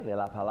De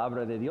la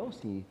palabra de Dios.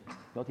 Si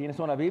no tienes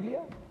una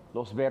Biblia,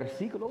 los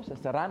versículos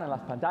estarán en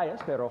las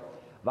pantallas, pero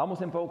vamos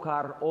a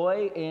enfocar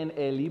hoy en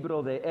el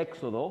libro de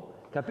Éxodo,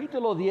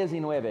 capítulo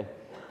 19.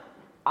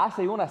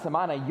 Hace una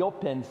semana yo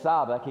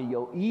pensaba que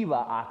yo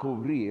iba a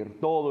cubrir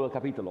todo el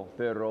capítulo,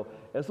 pero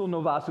eso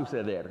no va a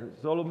suceder.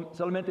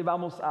 Solamente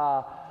vamos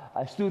a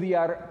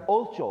estudiar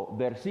 8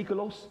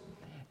 versículos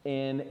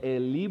en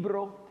el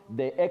libro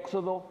de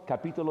Éxodo,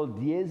 capítulo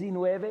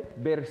 19,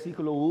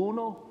 versículo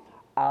 1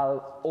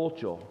 al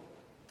 8.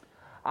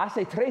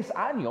 Hace 3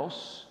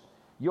 años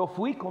yo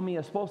fui con mi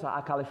esposa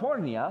a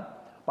California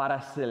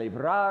para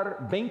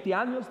celebrar 20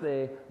 años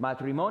de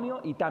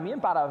matrimonio y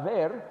también para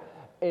ver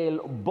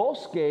el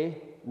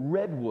bosque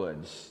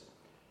Redwoods.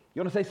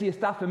 Yo no sé si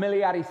está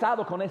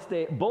familiarizado con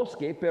este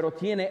bosque, pero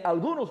tiene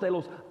algunos de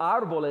los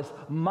árboles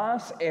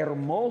más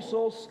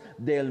hermosos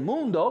del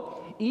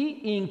mundo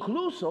y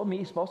incluso mi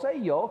esposa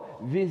y yo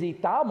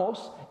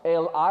visitamos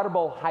el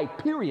árbol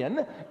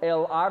Hyperion,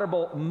 el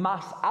árbol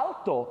más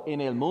alto en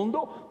el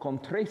mundo, con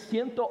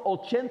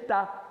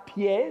 380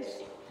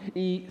 pies.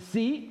 Y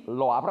sí,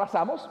 lo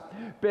abrazamos,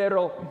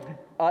 pero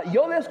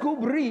yo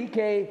descubrí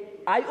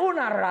que hay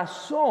una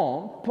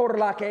razón por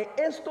la que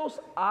estos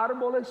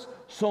árboles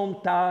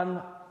son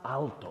tan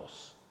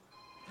altos.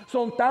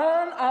 Son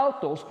tan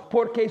altos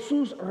porque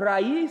sus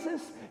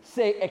raíces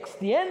se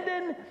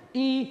extienden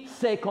y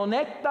se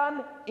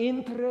conectan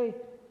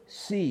entre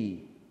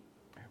sí.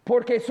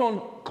 Porque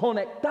son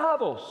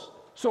conectados,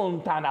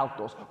 son tan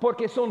altos.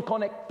 Porque son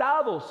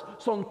conectados,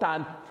 son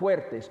tan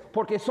fuertes.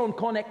 Porque son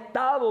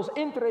conectados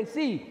entre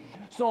sí,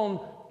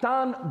 son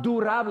tan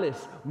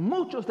durables.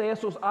 Muchos de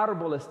esos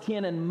árboles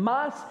tienen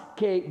más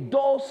que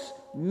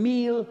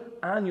 2000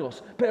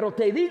 años. Pero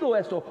te digo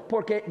esto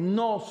porque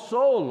no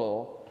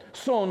solo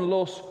son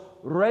los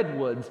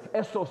redwoods,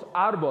 estos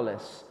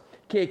árboles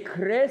que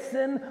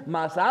crecen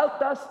más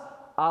altas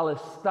al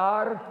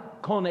estar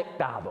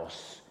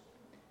conectados.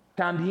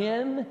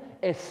 También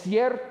es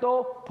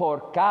cierto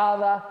por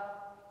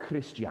cada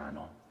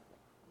cristiano.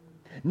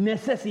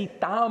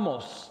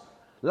 Necesitamos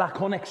la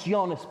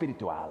conexión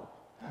espiritual.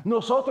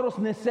 Nosotros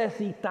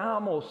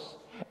necesitamos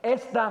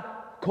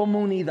esta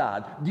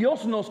comunidad.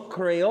 Dios nos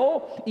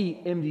creó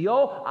y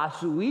envió a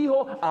su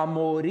Hijo a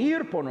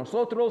morir por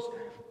nosotros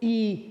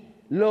y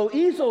lo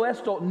hizo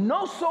esto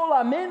no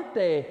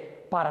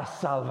solamente para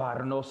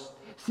salvarnos,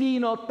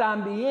 sino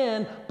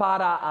también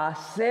para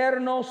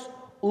hacernos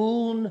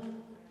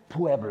un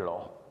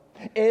pueblo.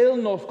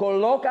 Él nos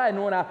coloca en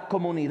una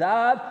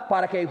comunidad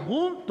para que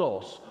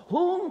juntos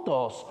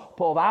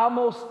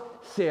podamos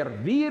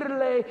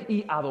servirle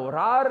y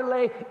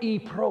adorarle y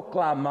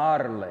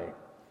proclamarle.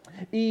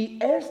 Y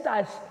esta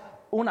es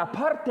una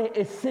parte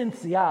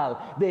esencial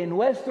de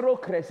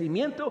nuestro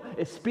crecimiento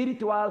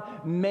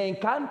espiritual. Me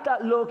encanta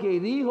lo que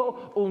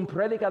dijo un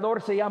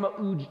predicador, se llama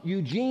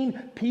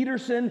Eugene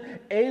Peterson.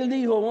 Él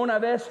dijo una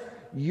vez: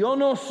 yo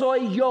no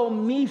soy yo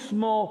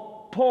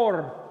mismo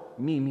por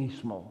mí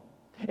mismo.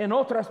 En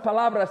otras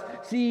palabras,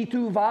 si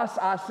tú vas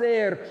a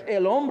ser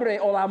el hombre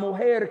o la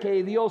mujer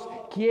que Dios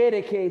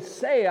quiere que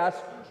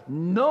seas,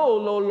 no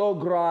lo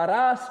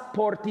lograrás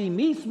por ti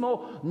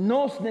mismo.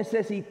 Nos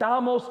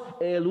necesitamos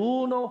el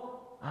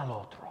uno al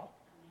otro.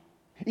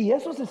 Y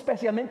eso es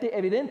especialmente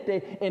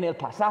evidente en el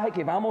pasaje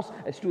que vamos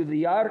a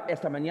estudiar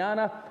esta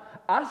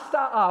mañana.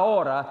 Hasta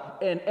ahora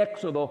en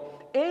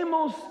Éxodo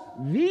hemos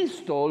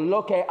visto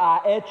lo que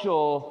ha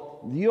hecho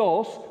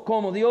Dios,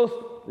 como Dios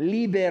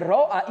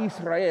liberó a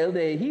Israel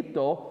de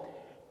Egipto.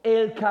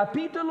 El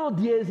capítulo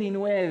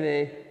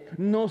 19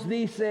 nos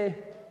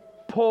dice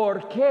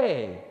por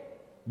qué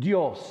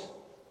Dios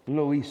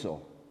lo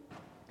hizo.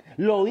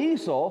 Lo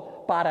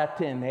hizo para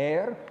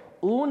tener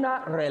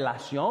una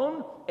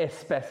relación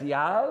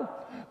especial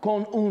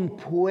con un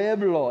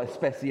pueblo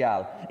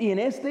especial. Y en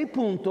este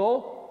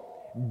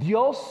punto,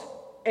 Dios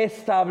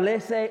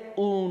establece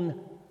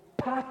un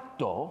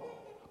pacto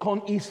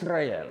con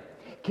Israel.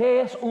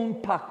 ¿Qué es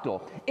un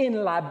pacto?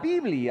 En la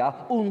Biblia,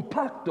 un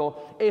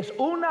pacto es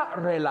una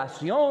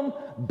relación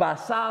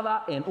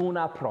basada en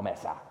una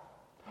promesa.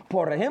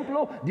 Por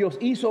ejemplo, Dios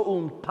hizo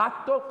un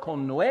pacto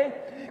con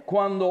Noé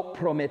cuando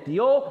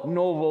prometió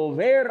no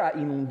volver a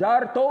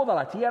inundar toda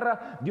la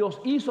tierra. Dios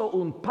hizo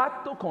un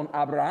pacto con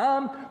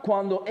Abraham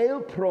cuando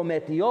él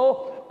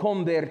prometió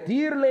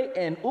convertirle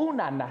en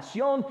una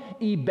nación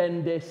y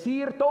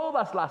bendecir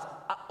todas las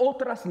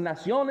otras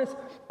naciones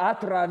a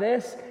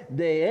través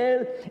de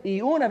él.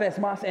 Y una vez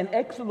más en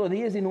Éxodo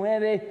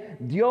 19,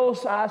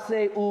 Dios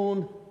hace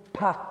un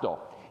pacto.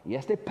 Y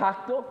este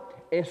pacto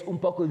es un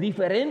poco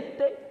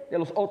diferente de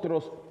los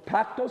otros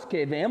pactos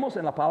que vemos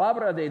en la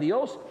palabra de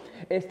Dios.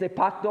 Este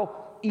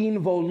pacto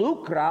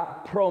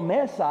involucra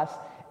promesas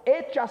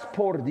hechas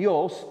por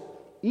Dios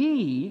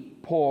y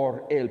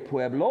por el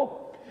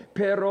pueblo.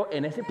 Pero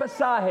en ese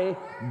pasaje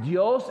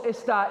Dios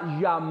está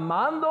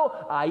llamando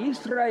a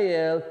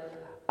Israel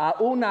a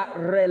una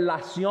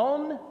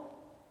relación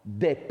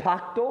de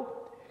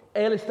pacto.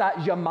 Él está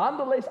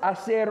llamándoles a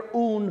ser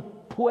un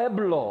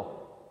pueblo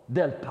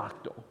del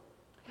pacto.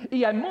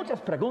 Y hay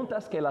muchas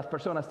preguntas que las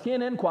personas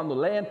tienen cuando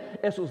leen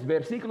esos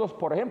versículos.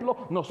 Por ejemplo,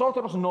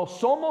 nosotros no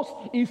somos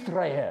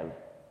Israel.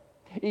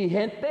 Y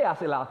gente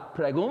hace la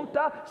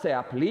pregunta, ¿se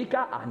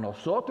aplica a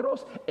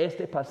nosotros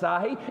este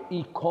pasaje?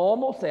 ¿Y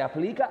cómo se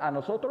aplica a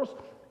nosotros?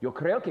 Yo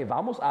creo que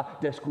vamos a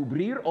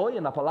descubrir hoy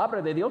en la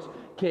palabra de Dios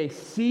que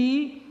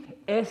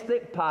sí, este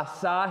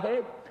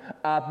pasaje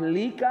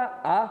aplica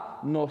a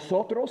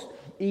nosotros.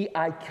 Y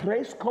hay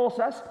tres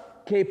cosas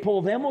que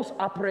podemos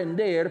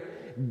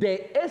aprender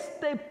de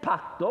este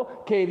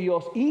pacto que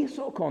Dios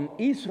hizo con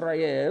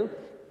Israel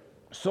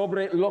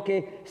sobre lo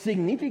que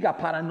significa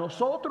para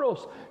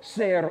nosotros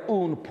ser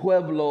un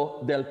pueblo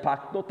del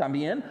pacto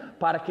también,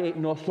 para que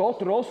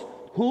nosotros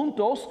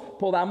juntos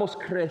podamos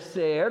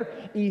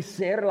crecer y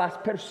ser las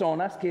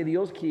personas que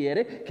Dios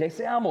quiere que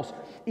seamos.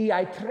 Y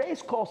hay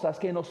tres cosas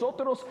que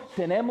nosotros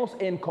tenemos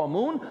en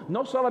común,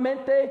 no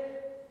solamente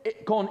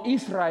con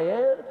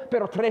Israel,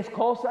 pero tres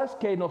cosas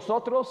que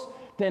nosotros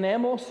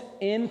tenemos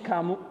en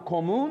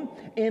común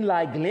en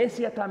la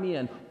iglesia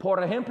también.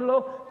 Por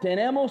ejemplo,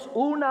 tenemos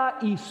una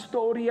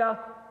historia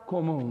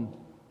común.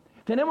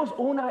 Tenemos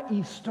una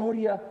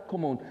historia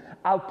común.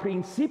 Al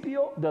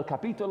principio del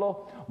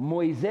capítulo,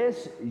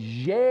 Moisés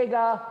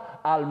llega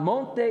al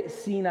monte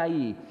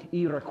Sinaí.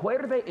 Y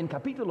recuerde en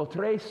capítulo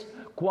 3,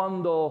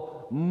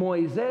 cuando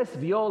Moisés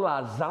vio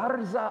la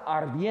zarza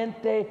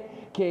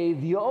ardiente, que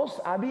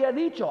Dios había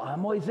dicho a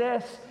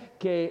Moisés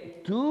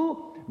que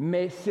tú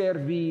me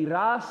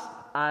servirás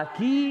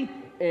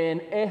aquí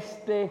en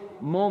este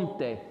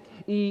monte.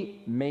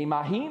 Y me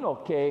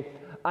imagino que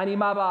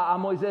animaba a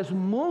Moisés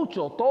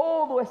mucho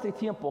todo este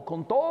tiempo,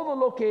 con todo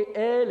lo que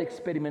él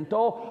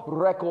experimentó,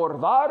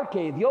 recordar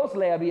que Dios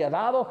le había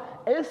dado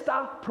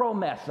esta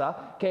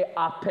promesa, que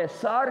a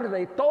pesar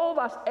de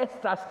todas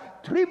estas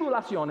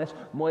tribulaciones,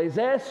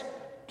 Moisés,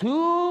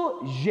 tú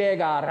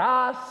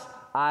llegarás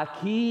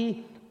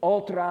aquí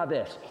otra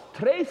vez.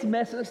 3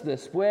 meses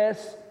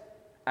después,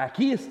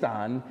 aquí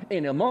están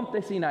en el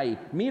monte Sinaí.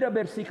 Mira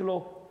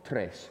versículo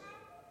 3.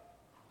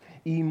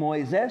 Y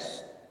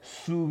Moisés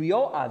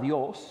subió a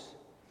Dios,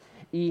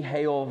 y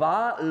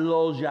Jehová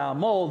lo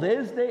llamó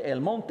desde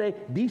el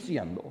monte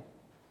diciendo: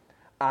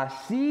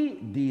 así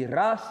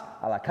dirás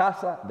a la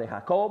casa de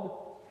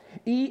Jacob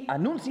y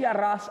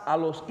anunciarás a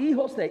los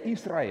hijos de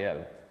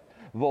Israel: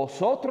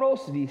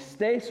 vosotros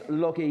visteis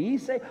lo que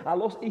hice a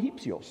los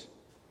egipcios,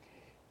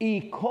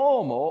 y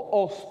cómo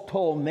os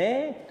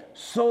tomé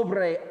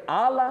sobre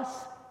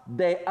alas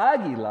de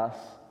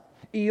águilas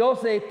y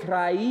os he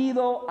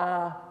traído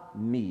a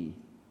mí.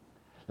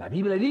 La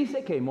Biblia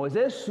dice que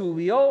Moisés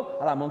subió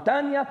a la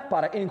montaña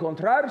para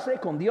encontrarse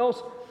con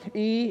Dios,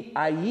 y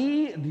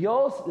allí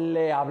Dios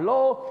le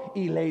habló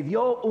y le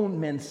dio un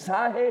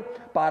mensaje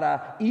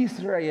para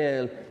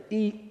Israel.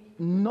 Y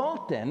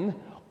noten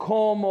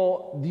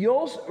cómo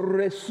Dios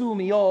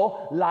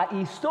resumió la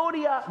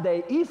historia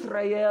de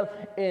Israel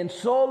en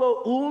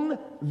solo un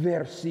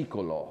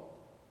versículo.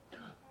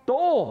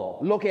 Todo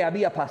lo que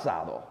había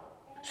pasado,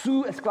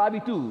 su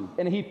esclavitud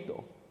en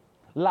Egipto,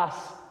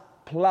 las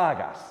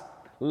plagas,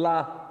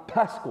 la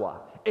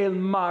Pascua, el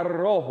Mar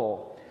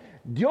Rojo.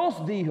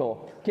 Dios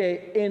dijo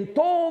que en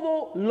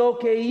todo lo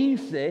que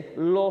hice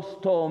los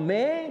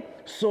tomé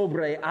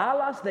sobre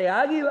alas de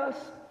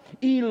águilas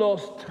y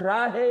los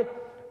traje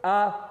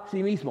a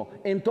sí mismo.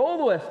 En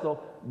todo esto,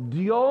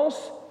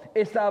 Dios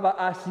estaba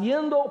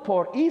haciendo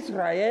por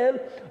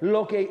Israel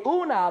lo que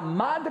una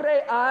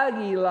madre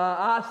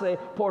águila hace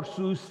por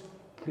sus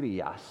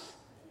crías.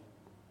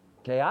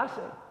 ¿Qué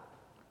hace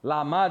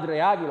la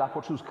madre águila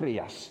por sus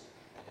crías?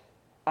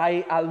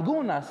 Hay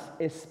algunas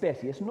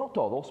especies, no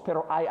todos,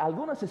 pero hay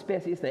algunas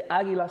especies de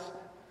águilas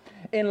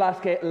en las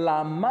que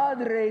la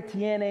madre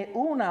tiene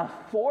una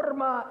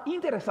forma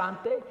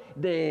interesante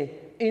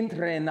de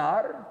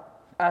entrenar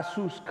a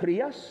sus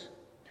crías.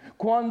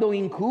 Cuando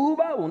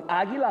incuba un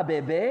águila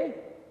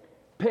bebé,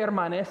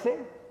 permanece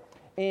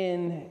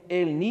en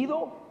el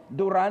nido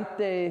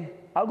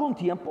durante algún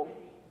tiempo,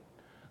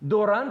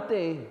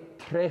 durante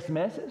 3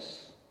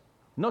 meses.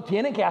 No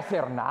tienen que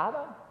hacer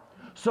nada,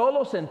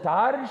 solo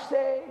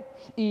sentarse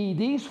y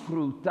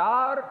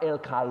disfrutar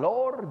el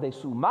calor de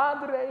su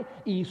madre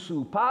y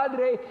su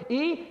padre.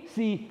 Y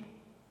si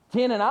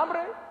tienen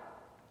hambre,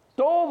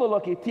 todo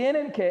lo que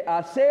tienen que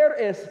hacer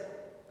es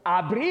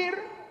abrir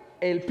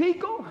el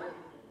pico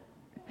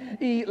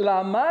y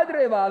la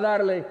madre va a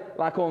darle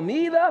la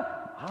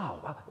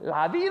comida.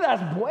 La vida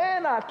es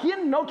buena.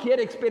 ¿Quién no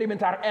quiere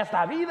experimentar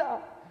esta vida?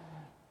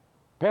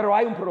 Pero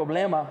hay un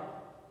problema.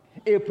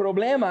 El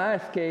problema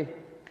es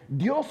que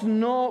Dios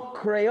no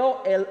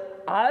creó el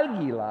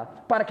águila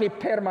para que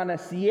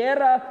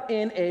permaneciera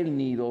en el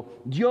nido.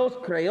 Dios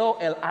creó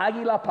el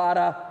águila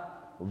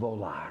para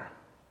volar.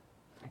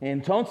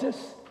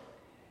 Entonces,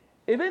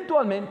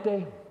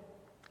 eventualmente,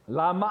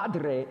 la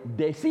madre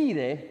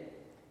decide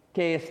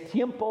que es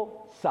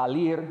tiempo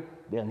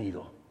salir del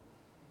nido.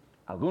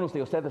 Algunos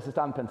de ustedes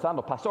están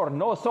pensando: pastor,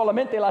 no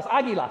solamente las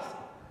águilas.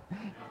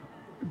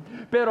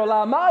 Pero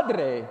la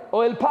madre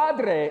o el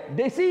padre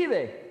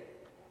decide: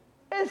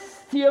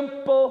 es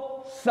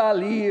tiempo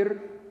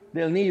salir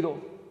del nido.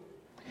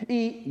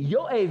 Y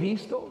yo he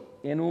visto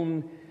en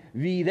un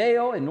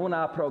video, en un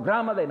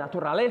programa de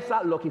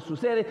naturaleza, lo que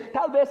sucede.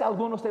 Tal vez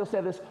algunos de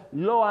ustedes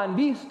lo han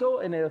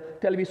visto en el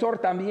televisor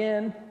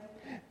también.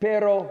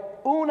 Pero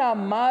una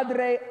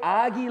madre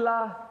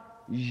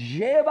águila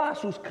lleva a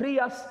sus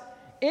crías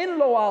en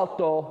lo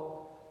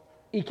alto.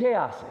 ¿Y qué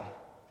hace?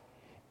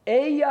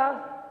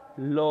 Ella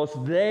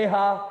los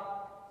deja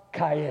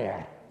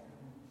caer.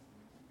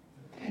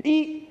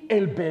 Y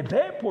el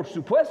bebé, por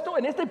supuesto,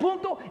 en este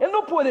punto, él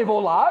no puede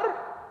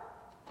volar.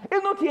 Él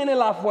no tiene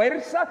la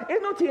fuerza, él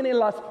no tiene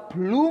las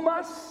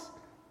plumas.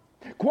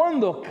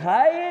 Cuando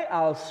cae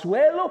al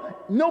suelo,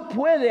 no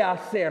puede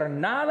hacer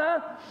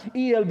nada.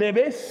 Y el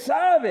bebé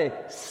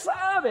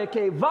sabe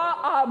que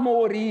va a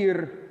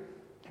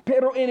morir.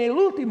 Pero en el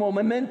último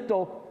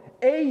momento,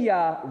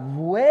 ella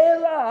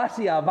vuela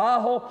hacia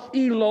abajo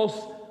y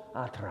los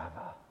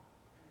atrapa.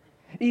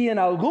 Y en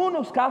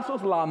algunos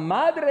casos la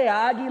madre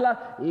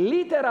águila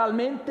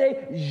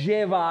literalmente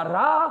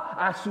llevará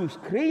a sus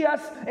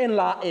crías en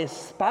la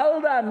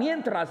espalda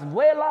mientras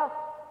vuela.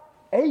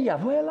 Ella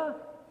vuela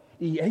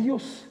y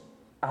ellos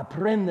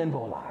aprenden a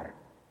volar.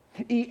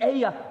 Y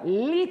ella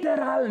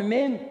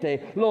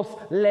literalmente los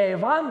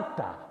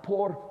levanta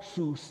por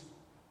sus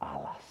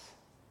alas.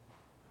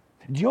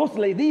 Dios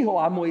le dijo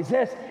a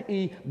Moisés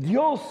y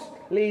Dios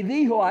le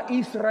dijo a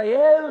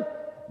Israel,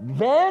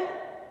 ¿ven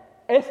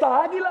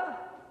esta águila?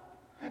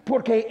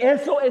 Porque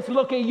eso es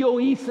lo que yo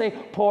hice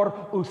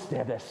por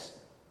ustedes.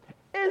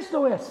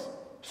 Esto es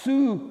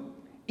su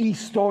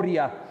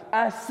historia.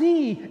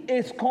 Así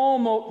es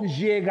como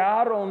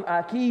llegaron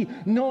aquí.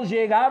 No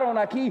llegaron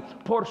aquí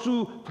por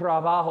su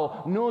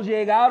trabajo. No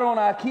llegaron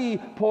aquí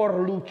por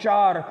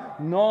luchar.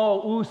 No,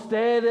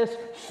 ustedes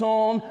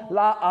son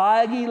la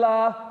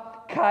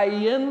águila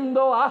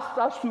cayendo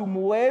hasta su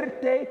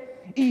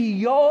muerte. Y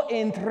yo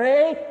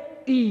entré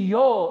y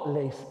yo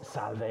les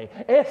salvé.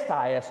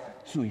 Esta es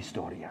su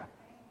historia.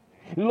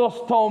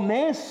 Los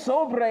tomé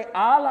sobre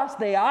alas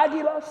de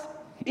águilas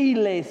y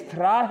les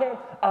traje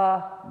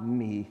a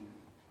mí.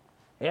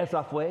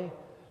 Esa fue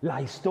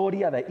la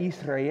historia de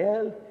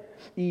Israel.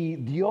 Y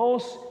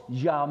Dios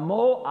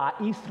llamó a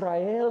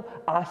Israel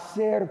a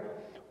ser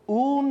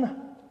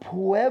un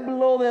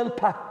pueblo del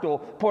pacto,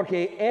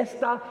 porque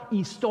esta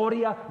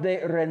historia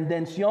de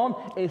redención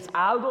es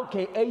algo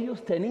que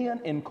ellos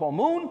tenían en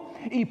común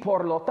y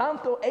por lo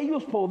tanto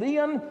ellos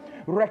podían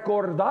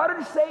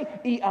recordarse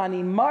y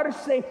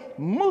animarse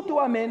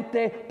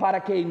mutuamente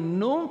para que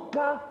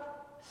nunca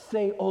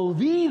se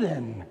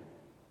olviden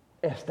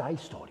esta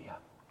historia.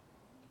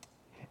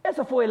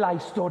 Esa fue la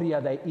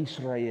historia de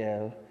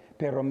Israel,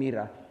 pero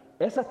mira,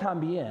 esa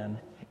también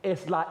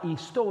es la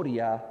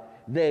historia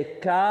de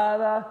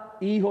cada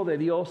hijo de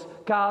Dios,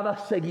 cada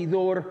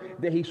seguidor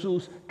de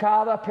Jesús,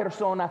 cada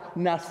persona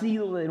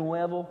nacido de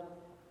nuevo.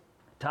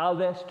 Tal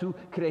vez tú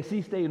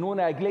creciste en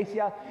una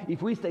iglesia y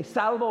fuiste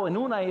salvo en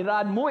una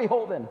edad muy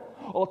joven.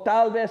 O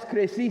tal vez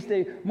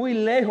creciste muy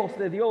lejos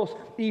de Dios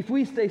y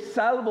fuiste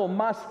salvo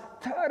más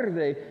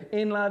tarde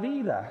en la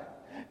vida.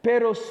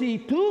 Pero si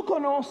tú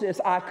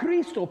conoces a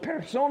Cristo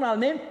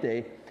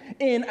personalmente,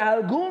 en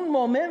algún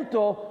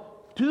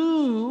momento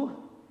tú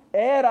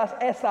eras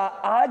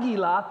esa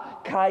águila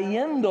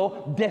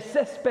cayendo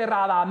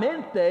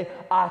desesperadamente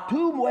a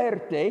tu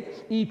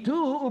muerte y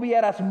tú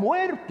hubieras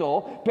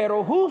muerto,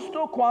 pero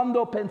justo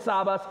cuando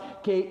pensabas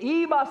que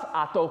ibas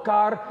a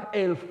tocar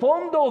el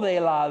fondo de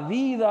la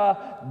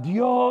vida,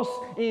 Dios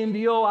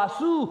envió a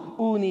su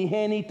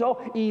unigénito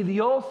y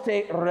Dios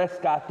te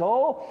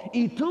rescató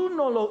y tú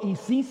no lo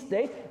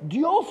hiciste,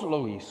 Dios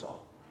lo hizo.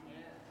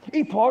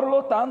 Y por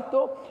lo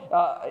tanto,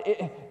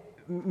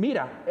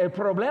 mira, el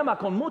problema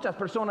con muchas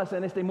personas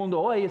en este mundo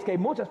hoy es que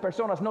muchas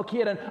personas no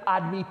quieren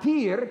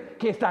admitir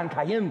que están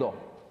cayendo.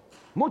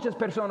 Muchas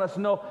personas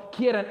no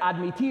quieren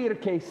admitir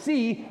que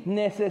sí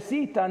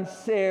necesitan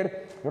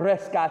ser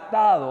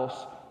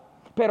rescatados.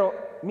 Pero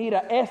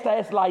mira, esta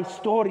es la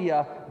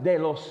historia de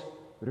los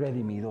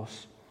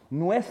redimidos.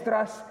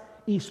 Nuestras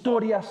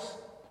historias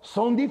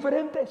son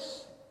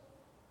diferentes.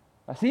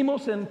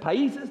 Nacimos en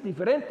países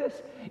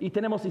diferentes y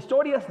tenemos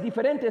historias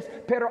diferentes,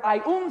 pero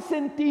hay un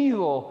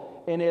sentido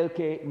en el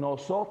que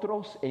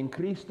nosotros en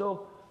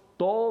Cristo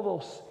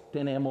todos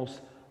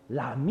tenemos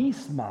la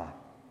misma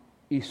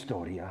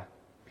historia.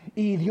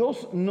 Y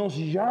Dios nos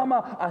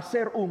llama a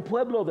ser un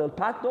pueblo del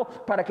pacto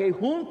para que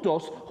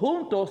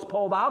juntos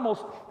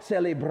podamos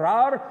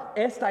celebrar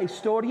esta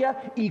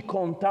historia y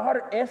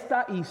contar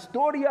esta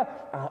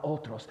historia a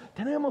otros.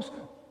 Tenemos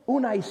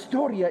una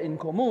historia en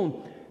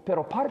común,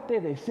 pero parte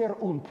de ser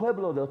un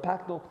pueblo del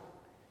pacto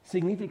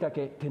significa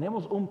que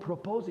tenemos un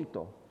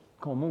propósito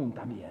común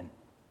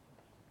también.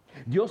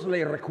 Dios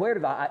le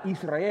recuerda a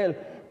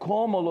Israel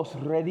cómo los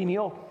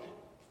redimió.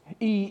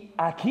 Y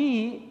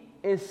aquí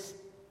es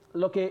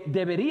lo que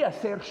debería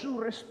ser su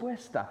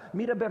respuesta.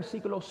 Mira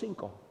versículo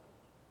 5.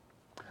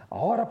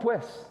 Ahora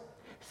pues,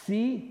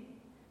 si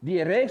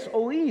diereis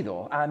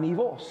oído a mi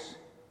voz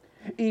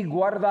y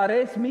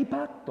guardaréis mi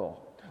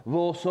pacto,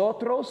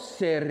 vosotros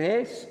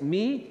seréis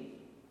mi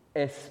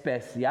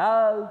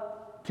especial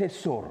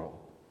tesoro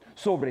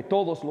sobre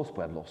todos los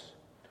pueblos,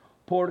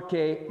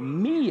 porque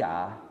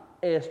mía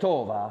es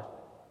toda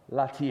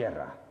la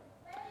tierra.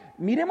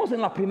 Miremos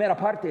en la primera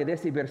parte de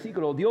este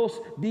versículo.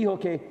 Dios dijo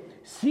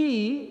que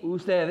si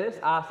ustedes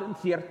hacen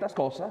ciertas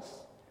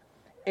cosas,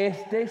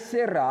 este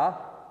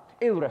será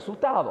el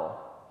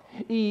resultado.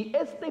 Y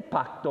este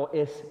pacto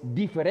es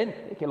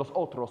diferente que los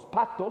otros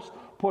pactos,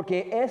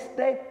 porque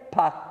este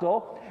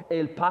pacto,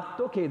 el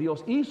pacto que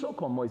Dios hizo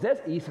con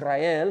Moisés e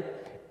Israel,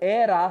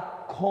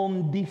 era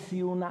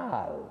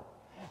condicional.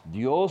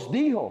 Dios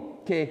dijo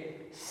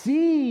que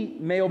si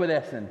me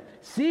obedecen,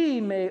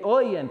 si me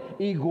oyen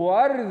y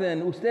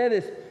guarden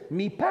ustedes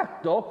mi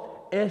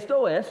pacto,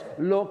 esto es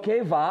lo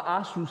que va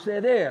a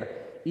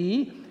suceder.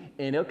 Y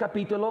en el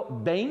capítulo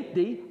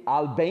 20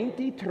 al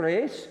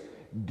 23,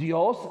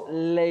 Dios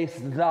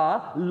les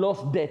da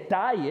los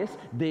detalles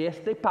de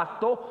este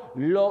pacto,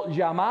 lo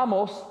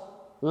llamamos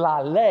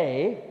la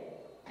ley,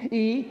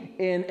 y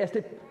en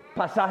este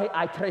pasaje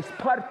hay tres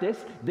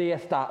partes de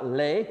esta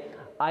ley.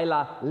 Hay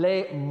la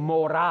ley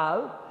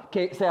moral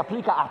que se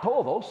aplica a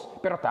todos,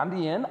 pero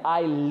también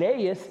hay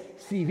leyes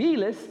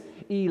civiles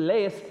y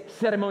leyes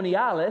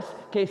ceremoniales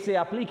que se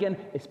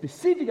apliquen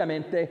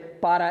específicamente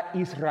para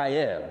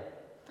Israel.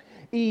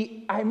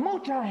 Y hay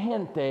mucha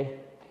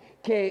gente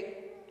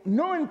que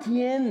no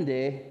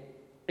entiende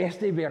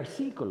este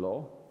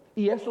versículo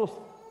y esos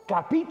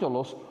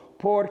capítulos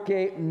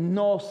porque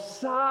no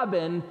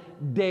saben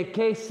de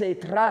qué se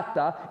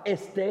trata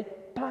este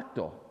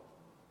pacto.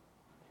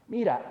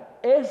 Mira,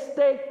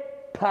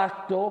 este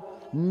pacto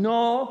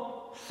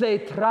no se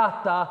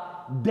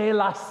trata de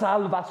la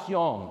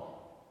salvación.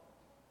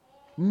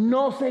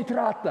 No se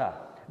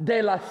trata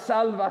de la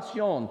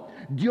salvación.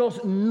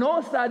 Dios no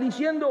está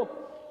diciendo,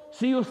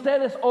 si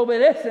ustedes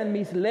obedecen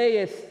mis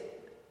leyes,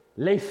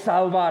 les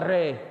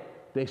salvaré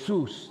de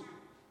sus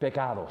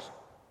pecados.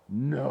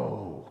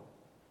 No.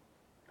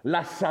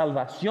 La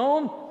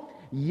salvación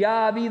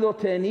ya ha habido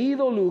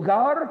tenido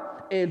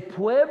lugar. El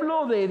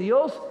pueblo de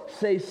Dios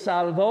se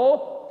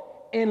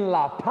salvó en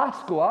la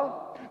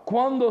Pascua,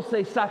 cuando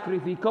se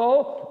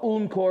sacrificó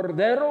un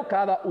cordero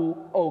cada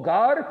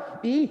hogar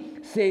y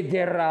se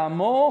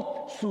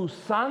derramó su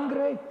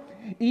sangre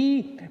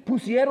y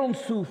pusieron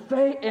su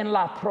fe en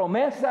la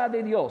promesa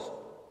de Dios.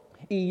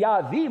 Y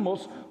ya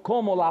vimos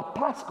cómo la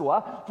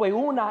Pascua fue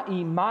una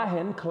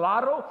imagen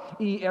claro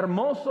y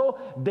hermoso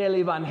del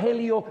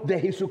Evangelio de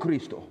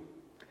Jesucristo.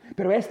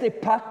 Pero este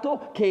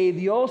pacto que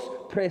Dios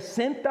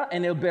presenta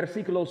en el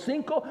versículo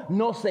 5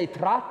 no se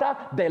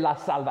trata de la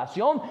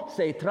salvación,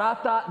 se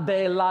trata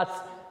de las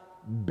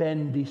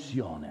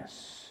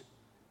bendiciones.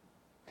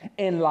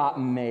 En la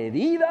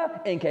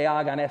medida en que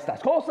hagan estas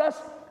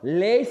cosas,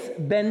 les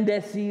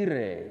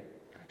bendeciré.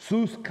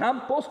 Sus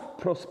campos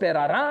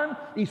prosperarán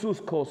y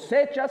sus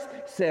cosechas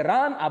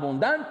serán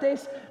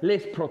abundantes.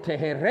 Les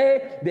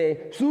protegeré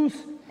de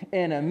sus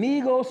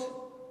enemigos.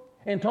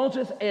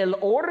 Entonces el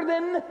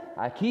orden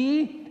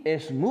aquí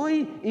es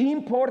muy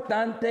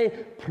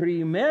importante.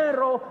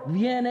 Primero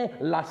viene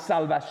la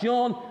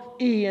salvación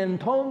y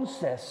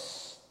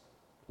entonces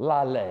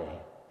la ley.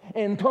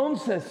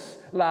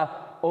 Entonces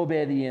la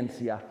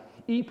obediencia.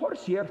 Y por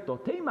cierto,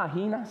 ¿te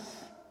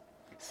imaginas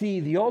si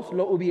Dios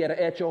lo hubiera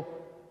hecho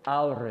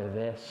al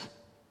revés?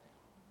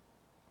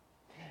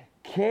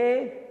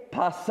 ¿Qué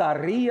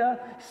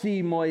pasaría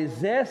si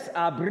Moisés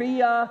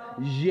habría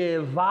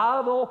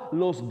llevado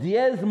los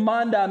 10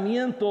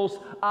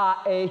 mandamientos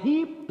a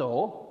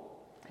Egipto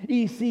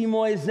y si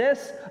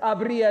Moisés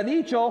habría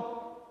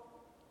dicho,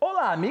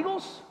 hola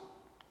amigos,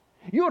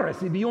 yo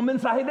recibí un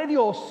mensaje de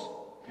Dios?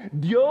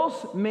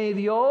 Dios me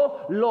dio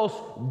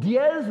los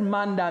 10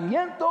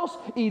 mandamientos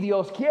y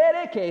Dios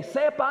quiere que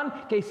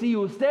sepan que si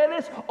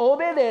ustedes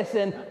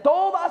obedecen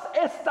todas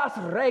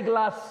estas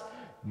reglas,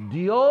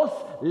 Dios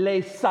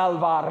les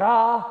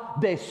salvará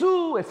de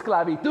su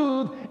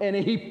esclavitud en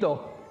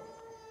Egipto.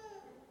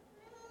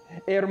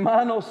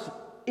 Hermanos,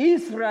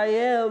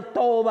 Israel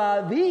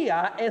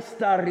todavía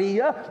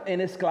estaría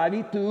en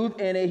esclavitud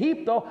en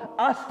Egipto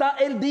hasta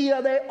el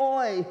día de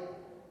hoy.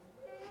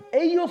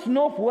 Ellos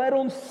no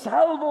fueron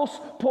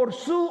salvos por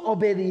su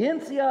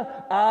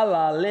obediencia a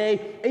la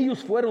ley.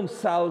 Ellos fueron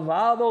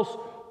salvados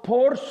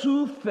por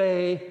su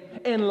fe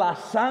en la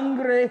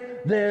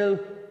sangre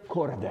del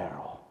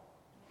Cordero.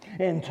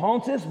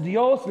 Entonces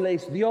Dios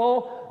les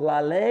dio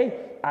la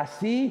ley.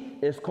 Así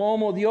es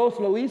como Dios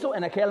lo hizo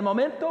en aquel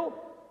momento.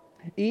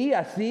 Y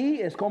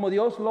así es como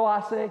Dios lo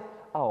hace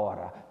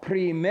ahora.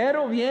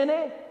 Primero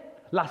viene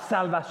la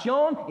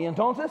salvación y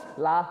entonces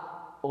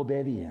la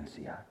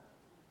obediencia.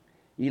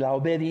 Y la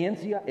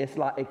obediencia es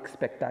la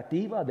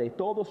expectativa de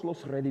todos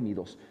los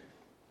redimidos.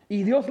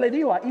 Y Dios le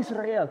dijo a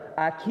Israel,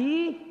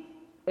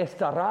 aquí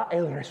estará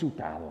el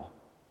resultado.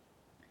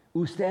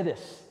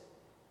 Ustedes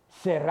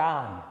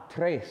serán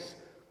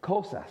 3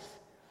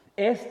 cosas.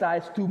 Esta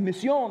es tu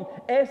misión,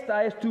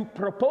 esta es tu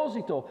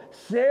propósito,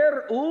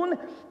 ser un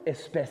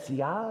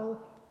especial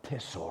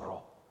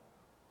tesoro.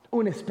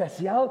 Un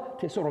especial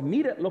tesoro.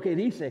 Mira lo que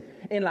dice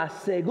en la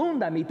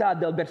segunda mitad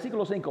del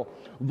versículo 5.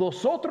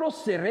 Vosotros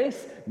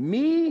seréis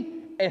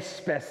mi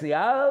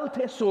especial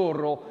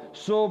tesoro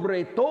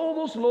sobre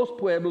todos los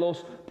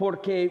pueblos,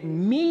 porque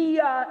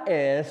mía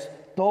es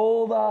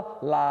toda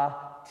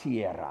la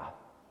tierra.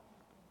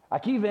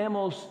 Aquí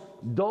vemos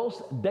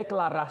dos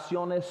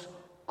declaraciones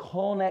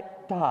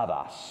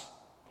conectadas.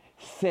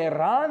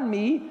 Serán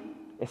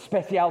mi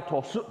especial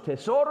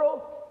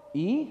tesoro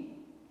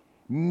y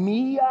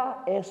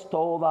mía es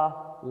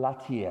toda la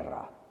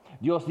tierra.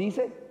 Dios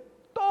dice,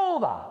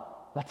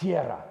 toda la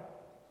tierra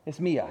es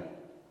mía.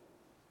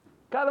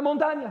 Cada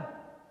montaña,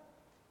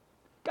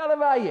 cada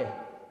valle,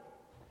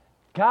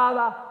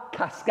 cada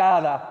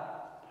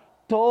cascada,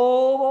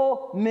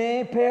 todo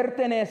me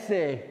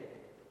pertenece.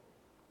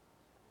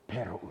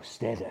 Pero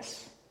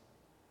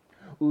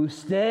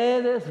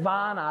ustedes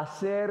van a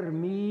ser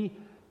mi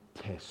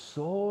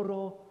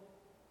tesoro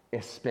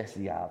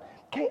especial.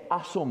 Qué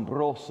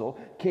asombroso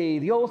que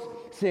Dios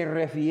se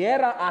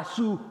refiera a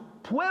su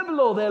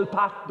pueblo del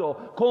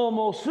pacto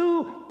como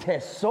su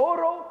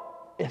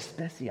tesoro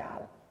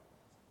especial.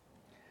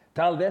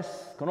 Tal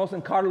vez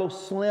conocen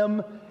Carlos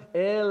Slim.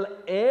 Él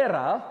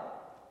era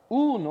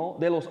uno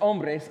de los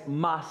hombres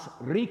más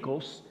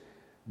ricos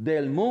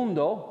del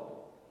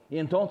mundo. Y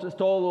entonces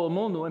todo el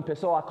mundo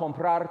empezó a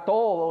comprar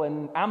todo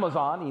en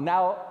Amazon. Y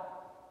now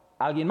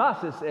alguien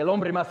más es el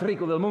hombre más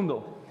rico del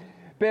mundo.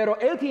 Pero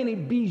él tiene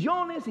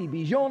billones y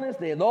billones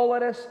de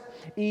dólares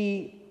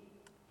y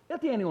él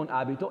tiene un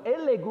hábito.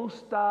 Él le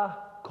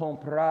gusta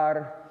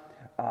comprar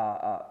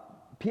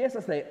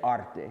piezas de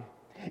arte.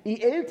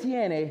 Y él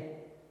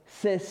tiene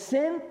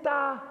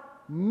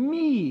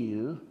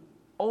 60,000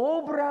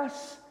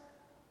 obras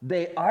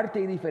de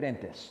arte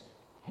diferentes.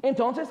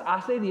 Entonces,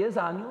 hace 10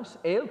 años,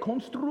 él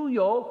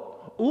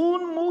construyó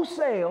un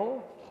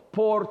museo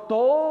por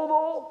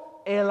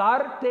todo el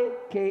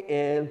arte que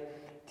él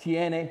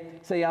tiene.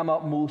 Se llama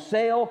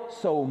Museo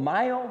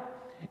Soumaya.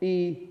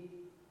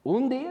 Y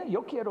un día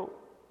yo quiero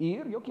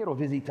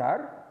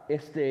visitar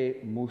este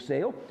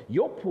museo.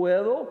 Yo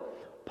puedo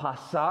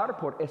pasar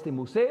por este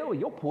museo,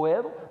 yo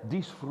puedo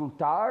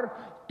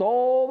disfrutar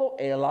todo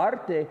el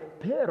arte,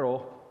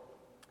 pero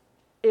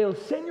el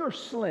señor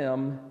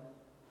Slim,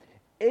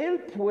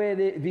 él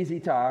puede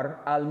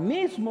visitar al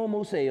mismo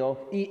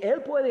museo y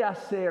él puede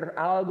hacer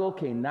algo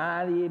que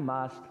nadie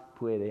más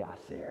puede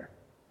hacer.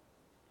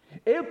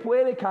 Él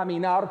puede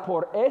caminar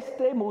por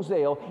este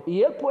museo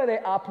y él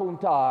puede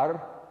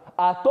apuntar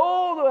a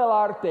todo el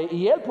arte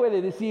y él puede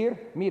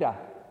decir,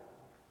 mira,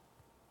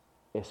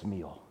 es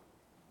mío.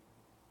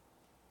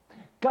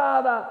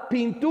 Cada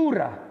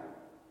pintura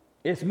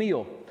es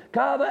mío.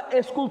 Cada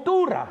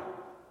escultura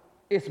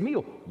es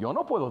mío. Yo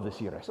no puedo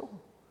decir eso.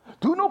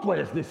 Tú no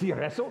puedes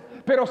decir eso.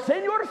 Pero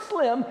señor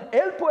Slim,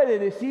 él puede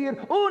decir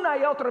una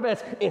y otra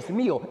vez, es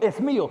mío, es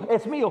mío,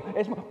 es mío,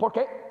 es mío.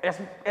 Porque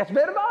es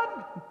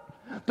verdad.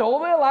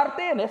 Todo el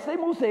arte en este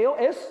museo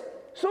es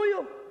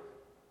suyo.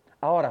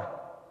 Ahora,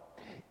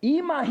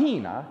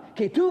 imagina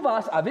que tú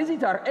vas a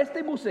visitar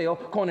este museo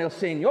con el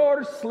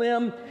señor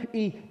Slim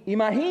y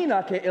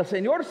imagina que el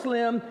señor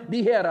Slim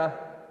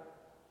dijera,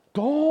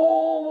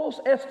 todos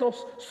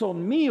estos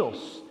son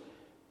míos,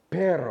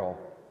 pero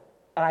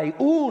hay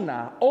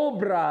una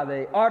obra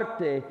de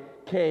arte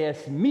que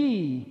es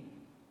mi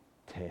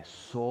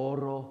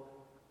tesoro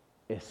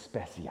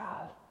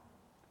especial.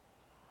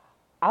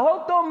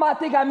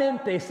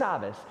 Automáticamente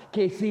sabes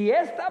que si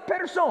esta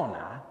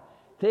persona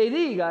te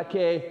diga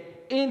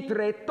que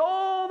entre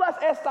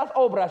todas estas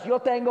obras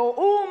yo tengo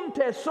un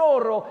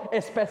tesoro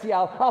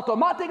especial,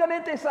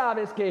 automáticamente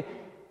sabes que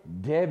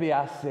debe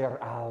hacer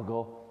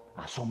algo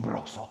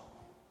asombroso,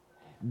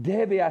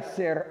 debe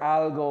hacer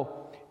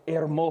algo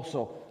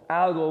hermoso,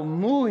 algo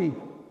muy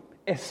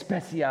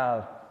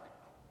especial.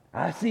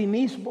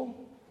 Asimismo,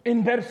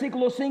 en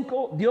versículo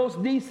 5,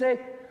 Dios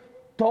dice,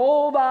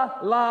 toda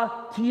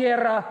la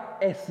tierra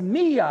es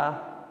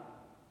mía,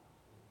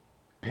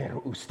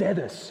 pero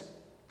ustedes,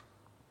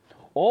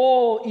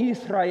 oh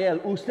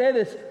Israel,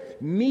 ustedes,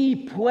 mi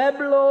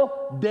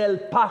pueblo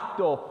del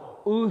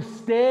pacto,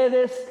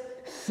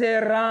 ustedes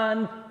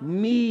serán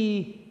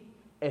mi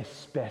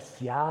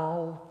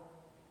especial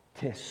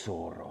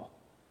tesoro.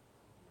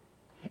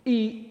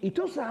 Y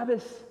tú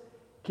sabes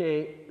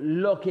que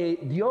lo que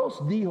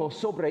Dios dijo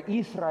sobre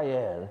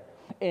Israel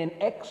en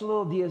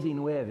Éxodo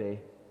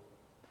 19,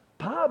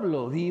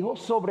 Pablo dijo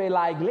sobre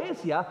la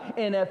iglesia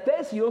en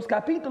Efesios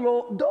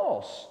capítulo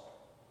 2.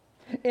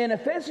 En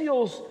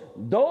Efesios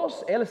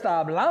 2, él está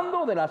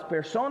hablando de las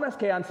personas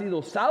que han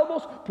sido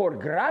salvos por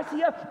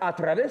gracia a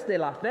través de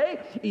la fe.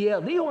 Y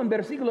él dijo en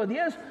versículo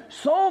 10,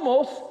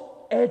 somos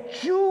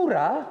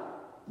hechura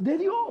de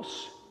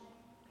Dios.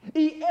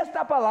 Y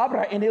esta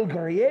palabra en el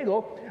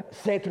griego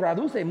se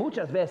traduce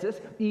muchas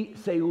veces y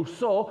se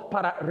usó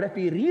para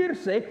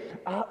referirse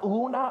a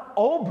una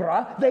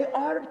obra de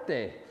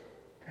arte.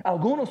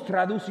 Algunas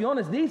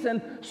traducciones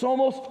dicen,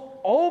 somos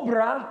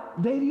obra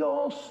de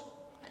Dios.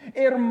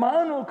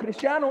 Hermano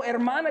cristiano,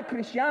 hermana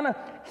cristiana,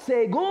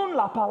 según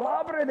la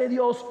palabra de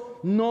Dios,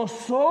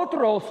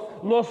 nosotros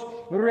los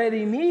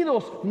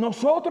redimidos,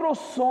 nosotros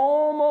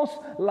somos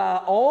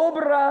la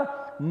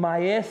obra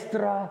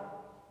maestra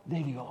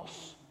de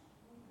Dios.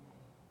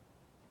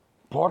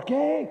 ¿Por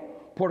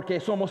qué? ¿Porque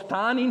somos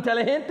tan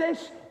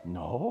inteligentes?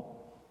 No.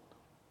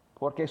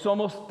 ¿Porque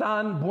somos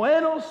tan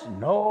buenos?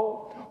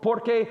 No.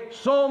 ¿Porque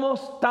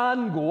somos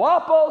tan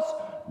guapos?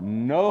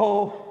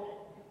 No.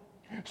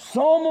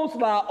 Somos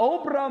la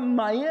obra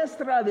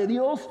maestra de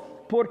Dios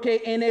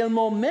porque en el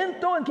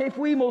momento en que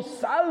fuimos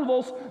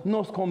salvos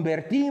nos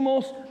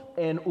convertimos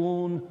en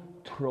un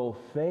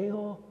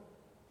trofeo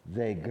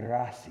de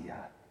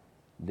gracia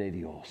de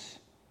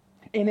Dios.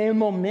 En el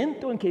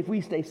momento en que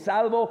fuiste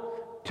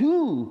salvo,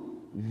 tu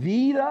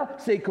vida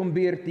se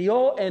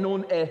convirtió en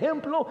un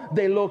ejemplo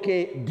de lo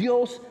que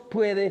Dios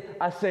puede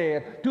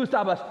hacer. Tú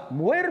estabas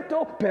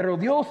muerto, pero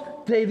Dios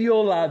te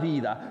dio la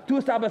vida. Tú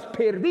estabas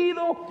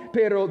perdido,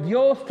 pero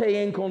Dios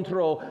te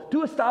encontró.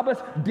 Tú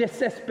estabas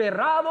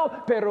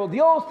desesperado, pero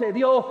Dios te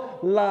dio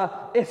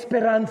la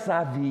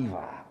esperanza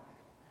viva.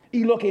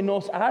 Y lo que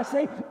nos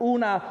hace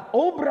una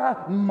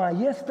obra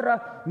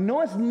maestra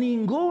no es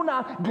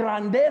ninguna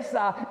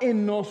grandeza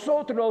en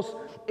nosotros,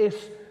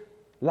 es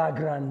la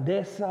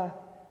grandeza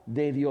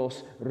de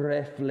Dios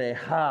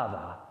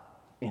reflejada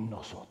en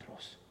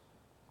nosotros.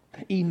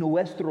 Y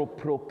nuestro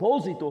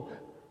propósito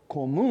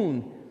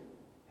común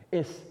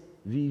es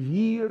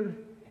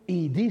vivir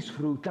y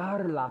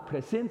disfrutar la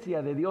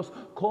presencia de Dios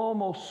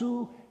como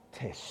su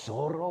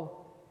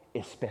tesoro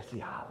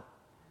especial.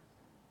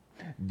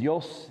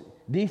 Dios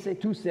dice,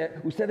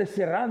 ustedes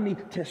serán mi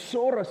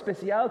tesoro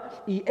especial.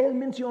 Y Él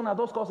menciona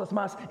dos cosas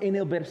más en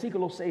el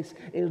versículo 6.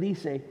 Él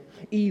dice,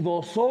 y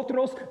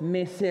vosotros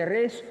me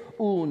seréis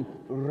un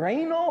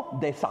reino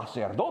de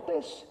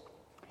sacerdotes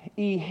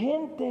y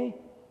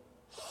gente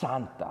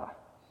santa.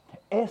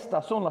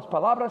 Estas son las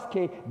palabras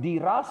que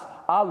dirás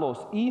a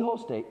los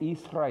hijos de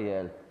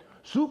Israel.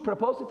 Su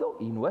propósito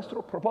y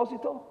nuestro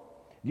propósito,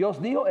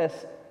 Dios dijo,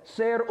 es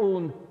ser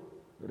un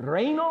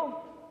reino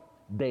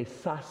de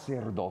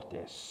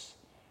sacerdotes.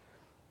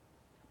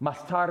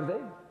 Más tarde,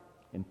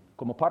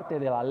 como parte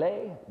de la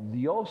ley,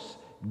 Dios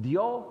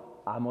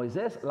dio a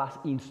Moisés las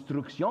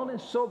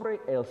instrucciones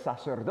sobre el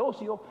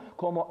sacerdocio,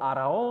 como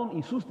Aarón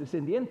y sus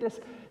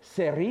descendientes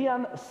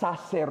serían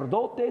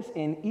sacerdotes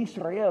en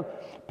Israel.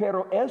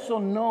 Pero eso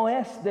no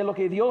es de lo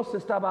que Dios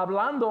estaba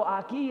hablando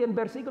aquí en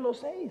versículo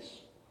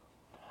 6.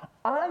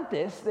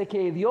 Antes de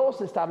que Dios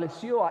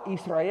estableció a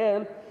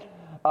Israel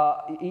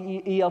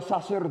y el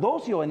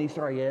sacerdocio en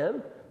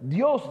Israel,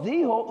 Dios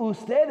dijo,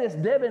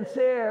 ustedes deben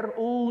ser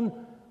un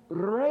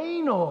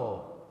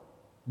reino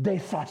de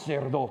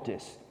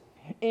sacerdotes.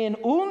 En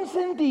un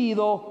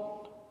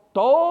sentido,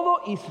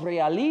 todo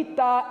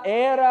israelita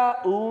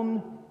era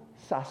un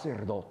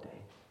sacerdote.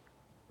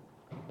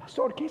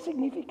 Pastor, ¿qué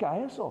significa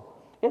eso?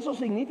 Eso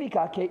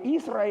significa que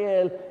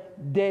Israel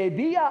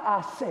debía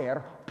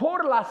hacer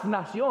por las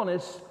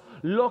naciones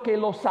lo que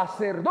los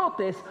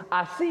sacerdotes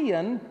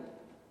hacían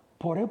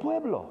por el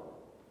pueblo.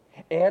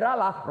 Era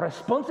la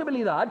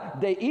responsabilidad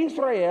de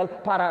Israel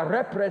para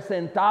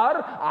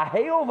representar a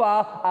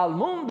Jehová al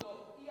mundo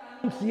y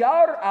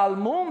anunciar al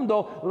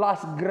mundo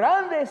las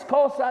grandes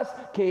cosas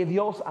que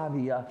Dios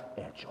había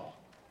hecho.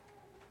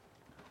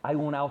 Hay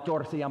un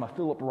autor, se llama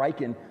Philip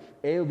Ryken.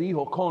 Él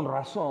dijo con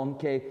razón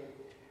que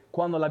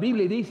cuando la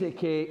Biblia dice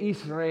que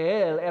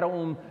Israel era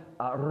un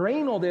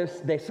reino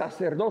de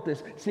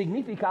sacerdotes,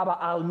 significaba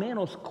al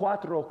menos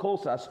 4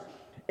 cosas.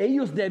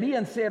 Ellos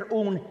debían ser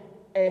un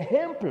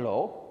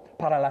ejemplo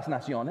para las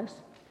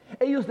naciones.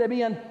 Ellos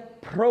debían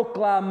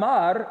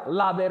proclamar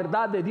la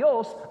verdad de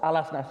Dios a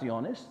las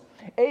naciones.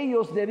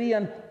 Ellos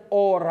debían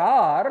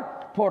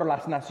orar por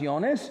las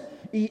naciones.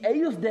 Y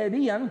ellos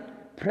debían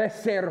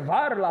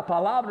preservar la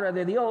palabra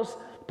de Dios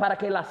para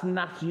que las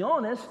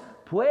naciones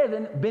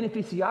pueden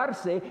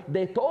beneficiarse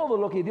de todo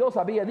lo que Dios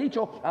había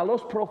dicho a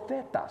los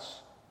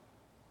profetas.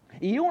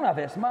 Y una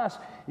vez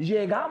más,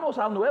 llegamos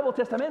al Nuevo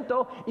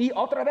Testamento y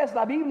otra vez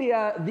la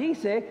Biblia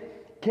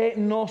dice que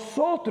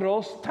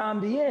nosotros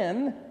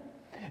también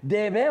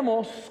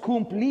debemos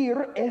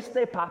cumplir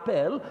este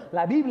papel.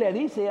 La Biblia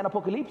dice en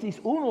Apocalipsis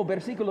 1,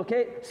 versículo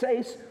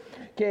 6,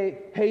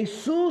 que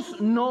Jesús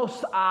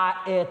nos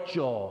ha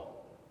hecho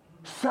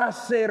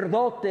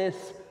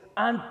sacerdotes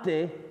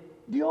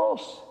ante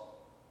Dios.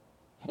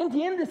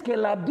 ¿Entiendes que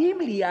la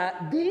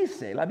Biblia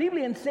dice, la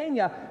Biblia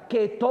enseña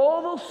que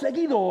todo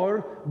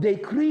seguidor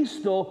de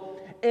Cristo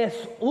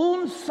es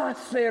un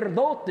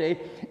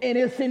sacerdote en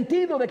el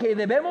sentido de que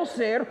debemos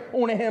ser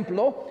un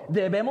ejemplo,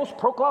 debemos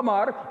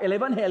proclamar el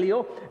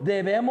Evangelio,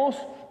 debemos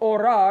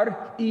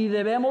orar y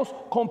debemos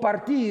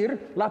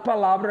compartir la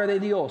palabra de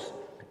Dios?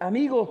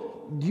 Amigos,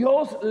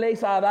 Dios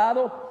les ha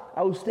dado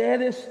a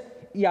ustedes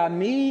y a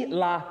mí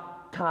la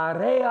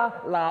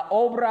tarea, la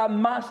obra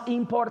más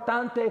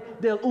importante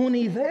del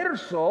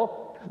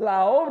universo,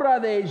 la obra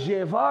de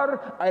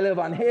llevar el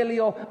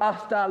Evangelio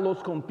hasta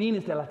los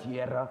confines de la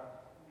tierra.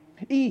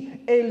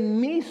 Y él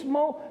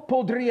mismo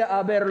podría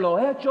haberlo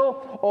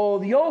hecho, o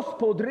Dios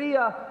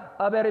podría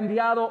haber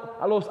enviado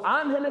a los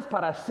ángeles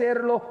para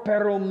hacerlo,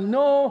 pero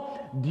no.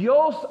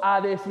 Dios ha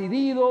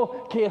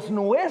decidido que es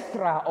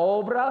nuestra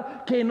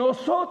obra, que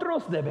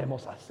nosotros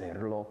debemos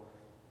hacerlo.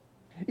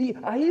 Y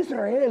a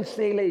Israel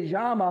se le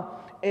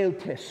llama el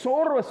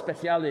tesoro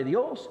especial de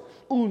Dios,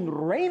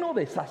 un reino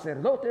de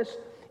sacerdotes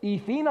y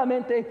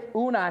finalmente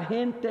una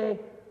gente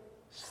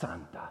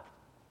santa.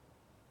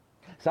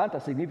 Santa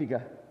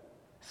significa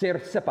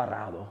ser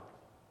separado.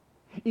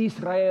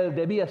 Israel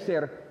debía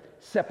ser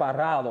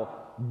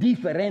separado,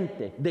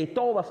 diferente de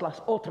todas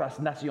las otras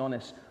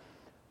naciones.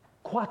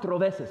 4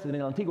 veces en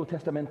el Antiguo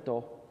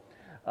Testamento,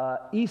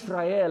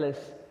 Israel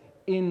es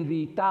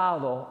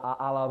invitado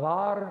a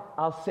alabar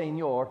al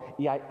Señor,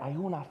 y hay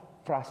una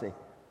frase: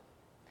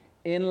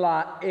 en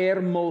la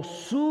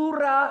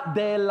hermosura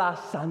de la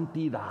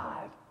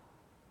santidad.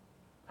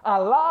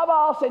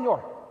 Alaba al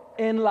Señor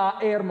en la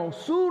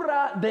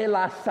hermosura de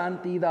la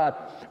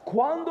santidad.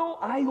 Cuando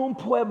hay un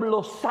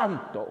pueblo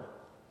santo,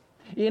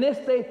 y en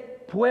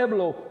este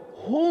pueblo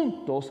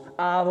juntos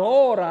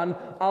adoran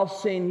al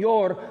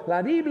Señor,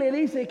 la Biblia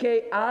dice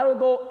que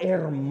algo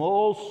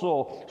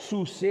hermoso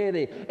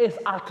sucede, es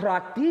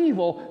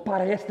atractivo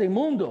para este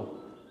mundo.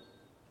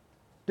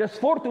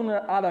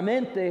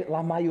 Desfortunadamente,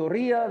 la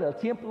mayoría del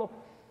tiempo,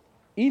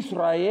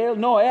 Israel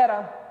no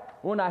era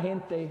una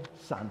gente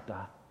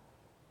santa.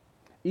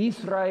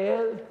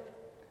 Israel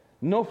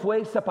no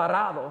fue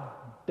separado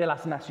de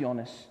las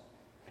naciones.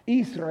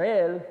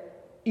 Israel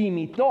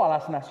imitó a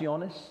las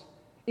naciones,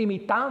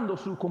 imitando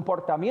su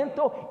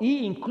comportamiento e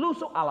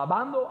incluso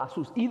alabando a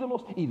sus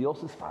ídolos y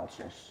dioses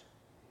falsos.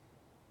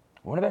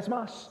 Una vez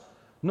más,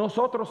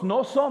 nosotros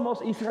no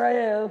somos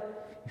Israel.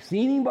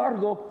 Sin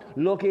embargo,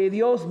 lo que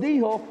Dios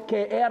dijo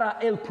que era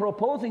el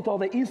propósito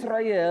de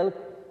Israel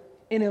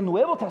en el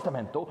Nuevo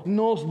Testamento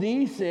nos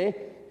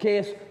dice que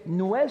es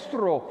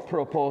nuestro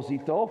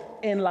propósito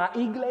en la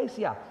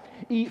iglesia.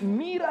 Y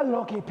mira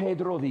lo que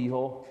Pedro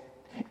dijo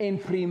en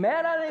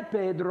Primera de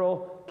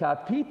Pedro,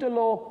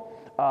 capítulo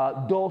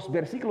 2,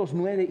 versículos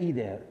 9 y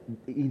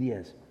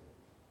 10.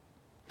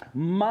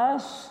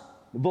 Mas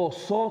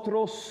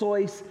vosotros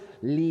sois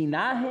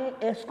linaje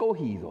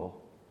escogido,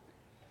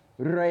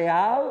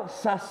 real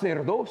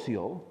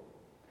sacerdocio,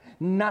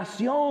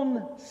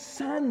 nación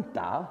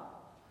santa,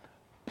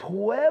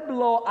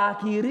 pueblo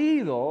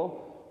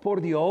adquirido por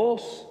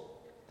Dios,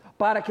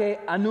 para que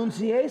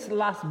anunciéis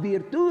las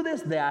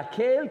virtudes de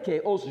aquel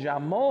que os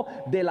llamó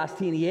de las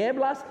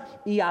tinieblas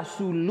y a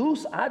su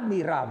luz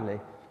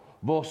admirable.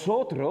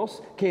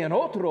 Vosotros que en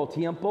otro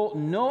tiempo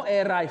no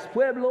erais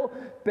pueblo,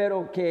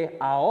 pero que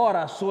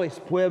ahora sois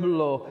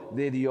pueblo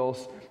de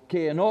Dios,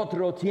 que en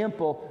otro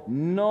tiempo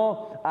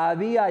no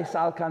habíais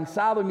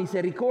alcanzado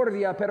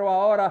misericordia, pero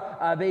ahora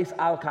habéis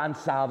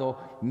alcanzado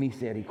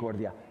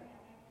misericordia.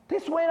 ¿Te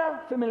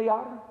suena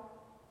familiar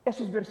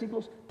esos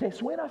versículos? ¿Te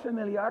suena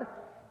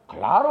familiar?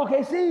 Claro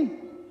que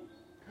sí,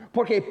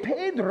 porque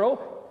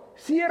Pedro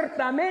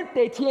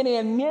ciertamente tiene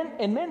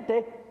en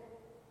mente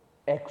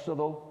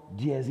Éxodo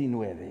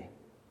 19.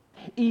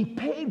 Y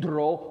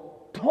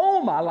Pedro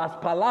toma las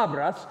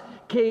palabras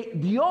que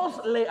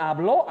Dios le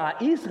habló a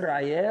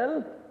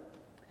Israel,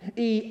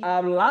 y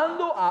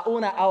hablando a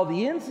una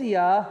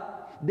audiencia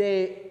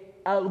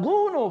de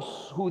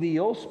algunos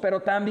judíos,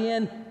 pero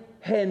también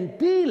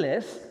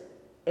gentiles,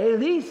 él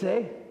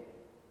dice: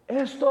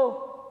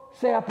 esto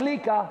se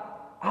aplica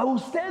a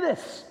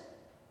ustedes.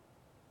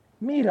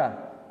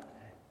 Mira,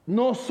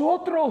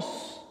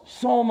 nosotros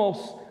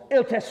somos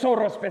el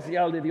tesoro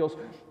especial de Dios.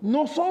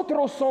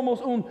 Nosotros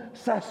somos un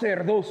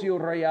sacerdocio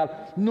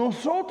real.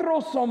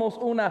 Nosotros somos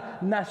una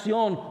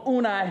nación,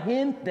 una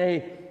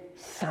gente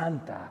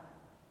santa.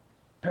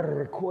 Pero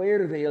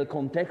recuerde el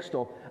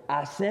contexto.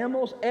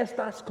 Hacemos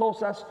estas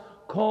cosas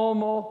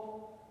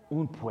como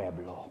un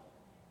pueblo.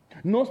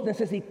 Nos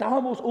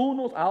necesitamos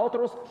unos a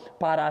otros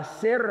para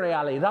hacer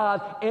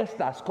realidad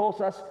estas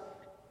cosas.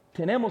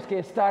 Tenemos que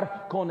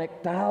estar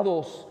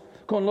conectados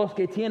con los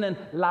que tienen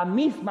la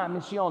misma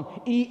misión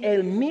y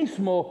el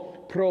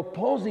mismo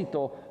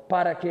propósito,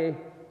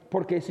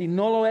 porque si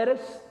no lo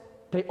eres,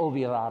 te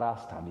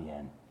olvidarás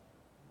también.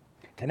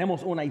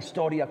 Tenemos una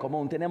historia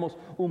común, tenemos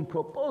un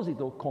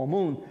propósito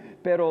común,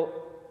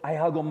 pero hay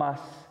algo más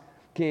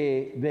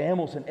que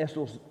vemos en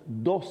estos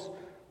 2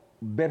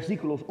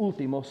 versículos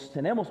últimos.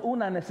 Tenemos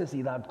una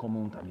necesidad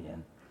común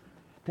también.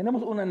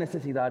 Tenemos una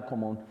necesidad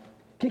común.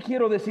 ¿Qué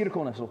quiero decir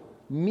con eso?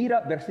 Mira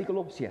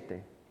versículo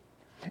 7.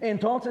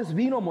 Entonces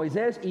vino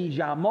Moisés y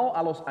llamó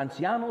a los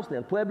ancianos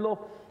del pueblo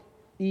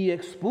y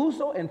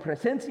expuso en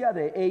presencia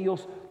de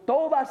ellos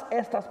todas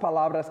estas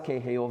palabras que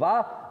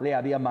Jehová le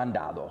había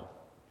mandado.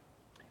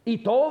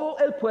 Y todo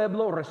el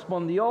pueblo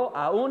respondió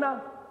a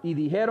una y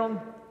dijeron: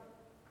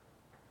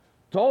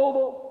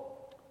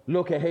 todo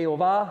lo que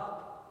Jehová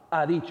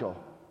ha dicho,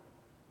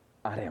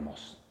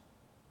 haremos.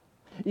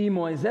 Y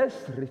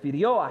Moisés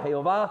refirió a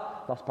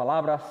Jehová las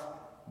palabras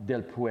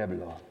del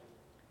pueblo.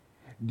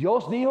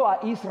 Dios dijo a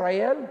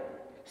Israel: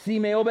 si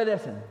me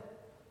obedecen,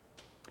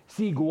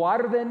 Si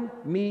guarden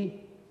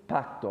mi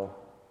pacto,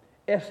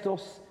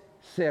 estos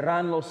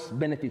serán los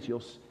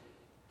beneficios.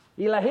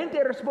 Y la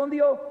gente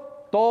respondió,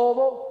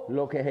 todo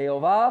lo que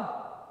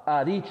Jehová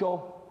ha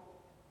dicho,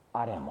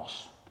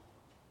 haremos.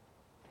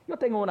 Yo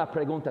tengo una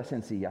pregunta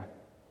sencilla.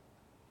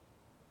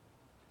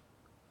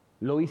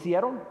 ¿Lo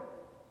hicieron?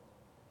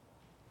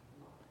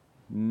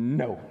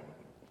 No.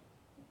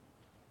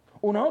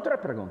 Una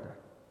otra pregunta.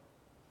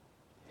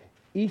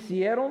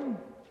 ¿Hicieron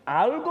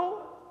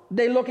algo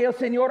de lo que el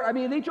Señor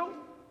había dicho?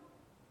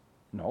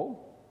 No.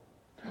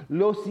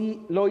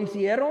 ¿Lo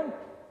hicieron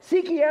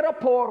siquiera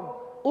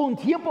por un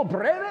tiempo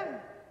breve?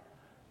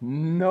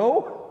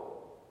 No.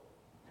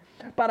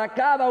 Para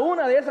cada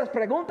una de esas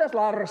preguntas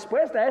la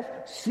respuesta es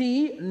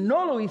sí,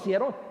 no lo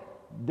hicieron.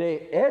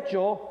 De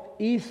hecho,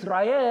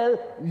 Israel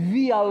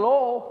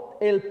violó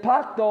el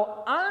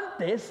pacto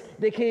antes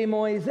de que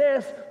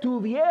Moisés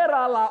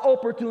tuviera la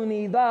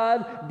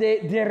oportunidad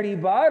de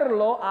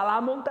derribarlo a la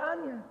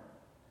montaña.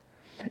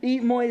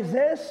 Y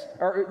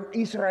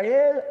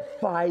Israel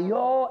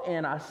falló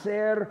en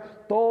hacer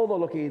todo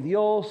lo que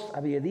Dios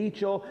había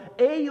dicho.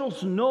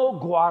 Ellos no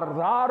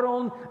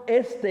guardaron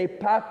este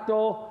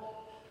pacto,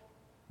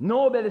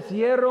 no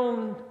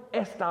obedecieron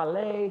esta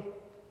ley,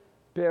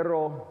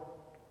 pero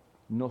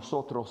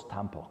nosotros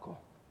tampoco.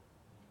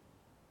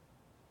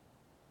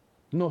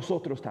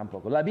 Nosotros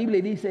tampoco. La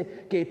Biblia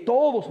dice que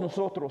todos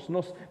nosotros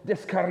nos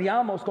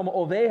descarriamos como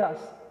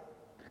ovejas.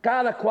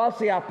 Cada cual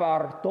se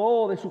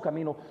apartó de su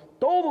camino.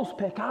 Todos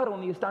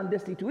pecaron y están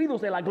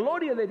destituidos de la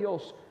gloria de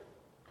Dios.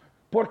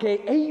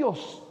 Porque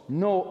ellos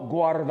no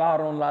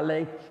guardaron la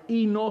ley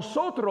y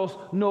nosotros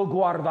no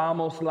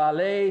guardamos la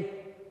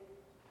ley.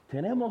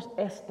 Tenemos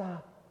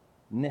esta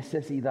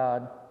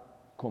necesidad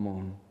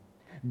común.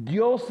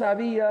 Dios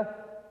sabía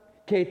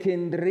que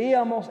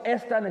tendríamos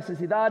esta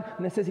necesidad,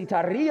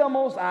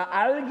 necesitaríamos a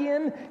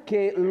alguien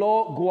que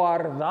lo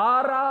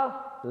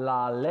guardara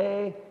la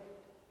ley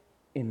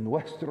en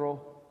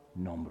nuestro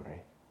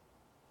nombre,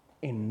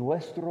 en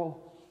nuestro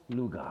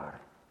lugar.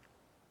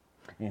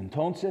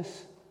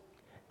 Entonces,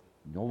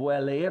 no voy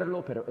a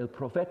leerlo, pero el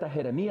profeta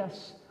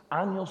Jeremías,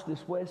 años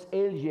después,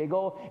 él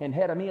llegó en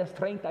Jeremías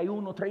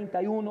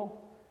 31.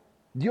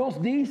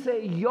 Dios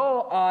dice,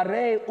 yo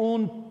haré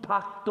un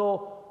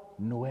pacto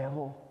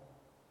nuevo.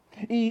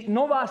 Y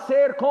no va a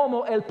ser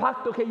como el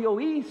pacto que yo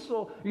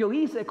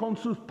hice con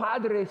sus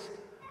padres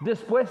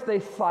después de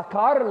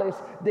sacarles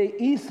de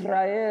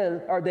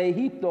Israel o de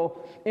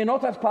Egipto. En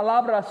otras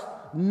palabras,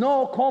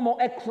 no como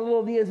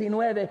Éxodo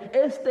 19.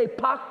 Este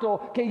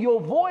pacto que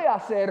yo voy a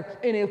hacer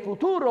en el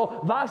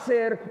futuro va a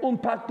ser un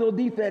pacto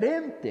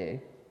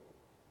diferente.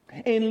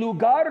 En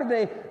lugar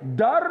de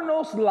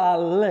darnos la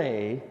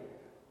ley,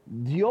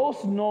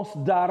 Dios nos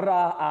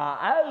dará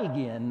a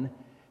alguien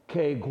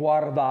que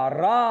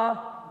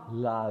guardará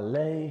la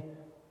ley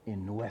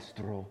en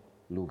nuestro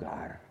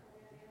lugar.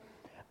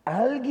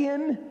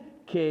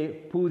 Alguien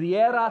que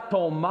pudiera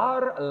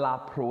tomar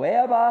la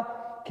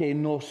prueba que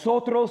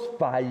nosotros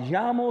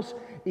fallamos,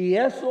 y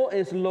eso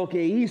es lo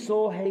que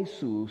hizo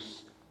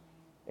Jesús.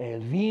 Él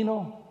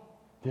vino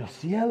del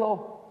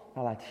cielo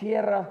a la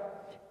tierra.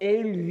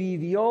 Él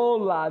vivió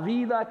la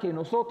vida que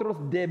nosotros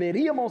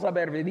deberíamos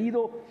haber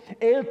vivido.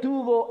 Él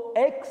tuvo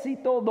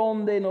éxito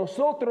donde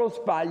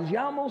nosotros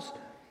fallamos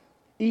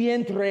y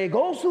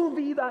entregó su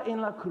vida en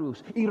la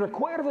cruz. Y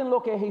recuerden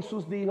lo que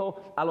Jesús dijo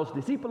a los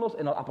discípulos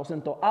en el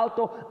aposento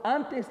alto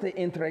antes de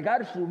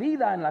entregar su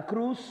vida en la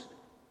cruz.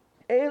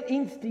 Él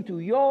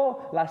instituyó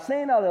la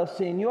cena del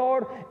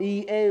Señor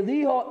y él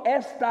dijo,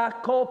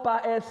 esta copa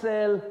es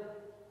el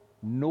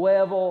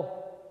nuevo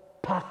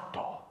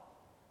pacto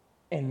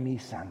en mi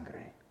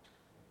sangre.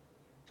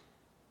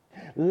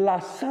 La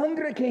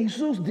sangre que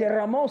Jesús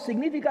derramó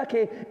significa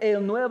que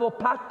el nuevo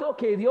pacto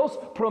que Dios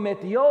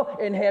prometió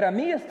en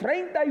Jeremías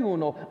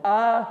 31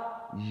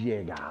 ha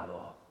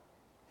llegado.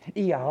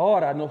 Y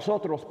ahora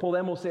nosotros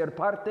podemos ser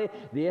parte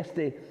de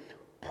este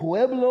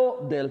pueblo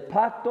del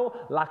pacto,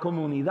 la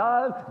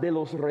comunidad de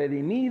los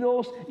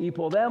redimidos, y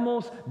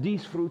podemos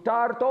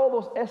disfrutar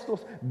todos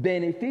estos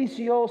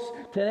beneficios.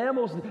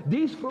 Tenemos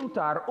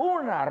disfrutar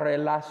una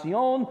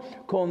relación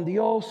con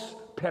Dios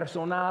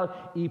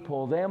personal y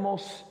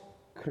podemos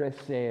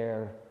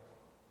crecer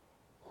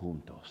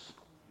juntos.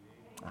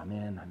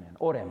 Amén, amén.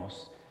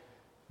 Oremos.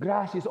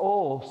 Gracias,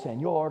 oh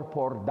Señor,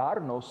 por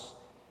darnos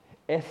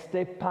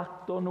este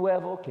pacto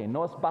nuevo que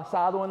no es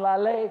basado en la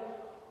ley,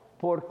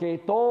 porque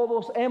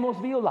todos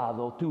hemos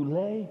violado tu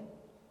ley.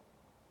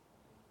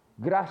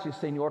 Gracias,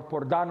 Señor,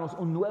 por darnos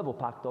un nuevo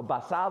pacto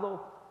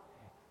basado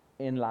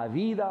en la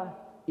vida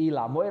y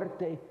la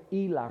muerte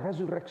y la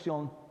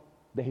resurrección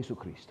de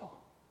Jesucristo,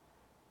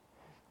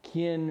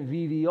 quien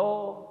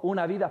vivió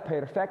una vida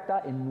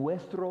perfecta en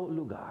nuestro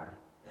lugar,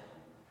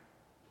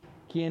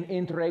 quien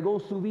entregó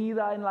su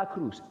vida en la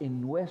cruz en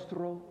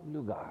nuestro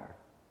lugar.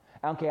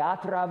 Aunque a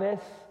través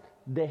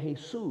de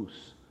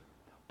Jesús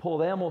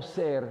podemos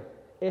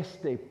ser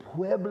este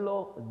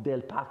pueblo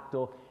del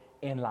pacto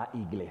en la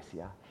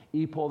iglesia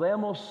y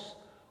podemos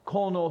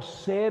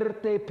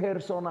conocerte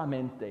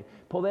personalmente,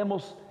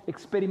 podemos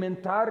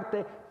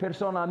experimentarte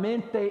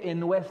personalmente en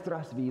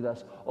nuestras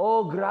vidas.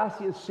 Oh,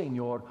 gracias,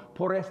 Señor,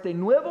 por este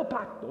nuevo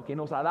pacto que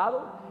nos ha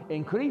dado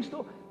en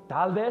Cristo.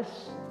 Tal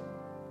vez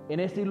en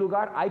este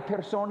lugar hay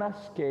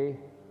personas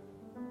que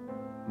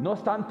no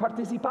están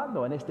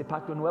participando en este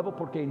pacto nuevo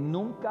porque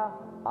nunca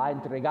ha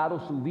entregado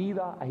su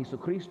vida a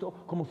Jesucristo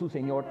como su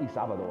Señor y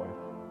Salvador.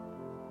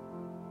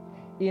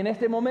 Y en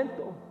este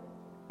momento,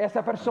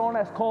 esta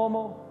persona es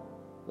como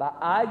la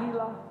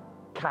águila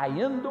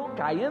cayendo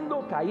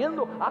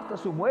hasta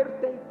su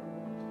muerte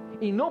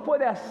y no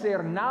puede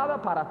hacer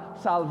nada para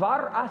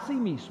salvar a sí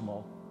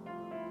mismo.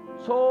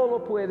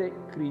 Solo puede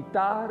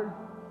gritar,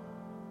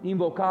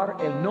 invocar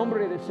el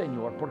nombre del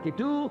Señor, porque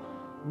tú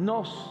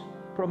nos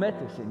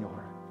prometes, Señor,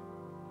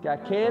 que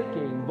aquel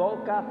que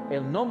invoca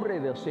el nombre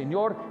del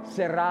Señor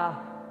será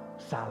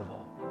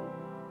salvo.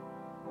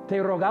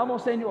 Te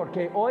rogamos, Señor,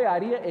 que hoy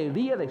haría el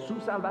día de su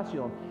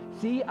salvación.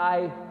 Si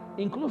hay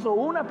incluso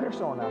una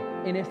persona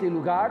en este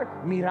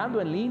lugar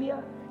mirando en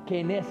línea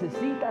que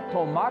necesita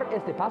tomar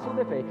este paso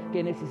de fe,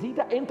 que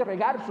necesita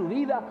entregar su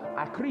vida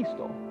a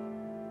Cristo,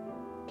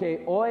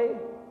 que hoy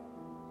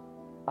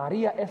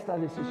haría esta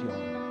decisión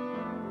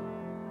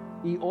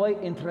y hoy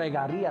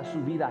entregaría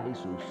su vida a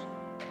Jesús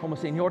como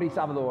Señor y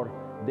Salvador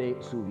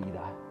de su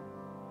vida.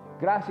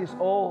 Gracias,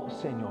 oh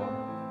Señor,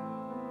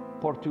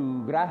 por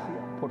tu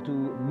gracia, por tu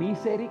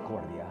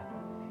misericordia,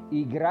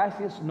 y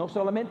gracias no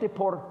solamente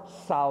por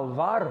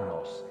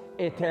salvarnos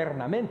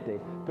eternamente,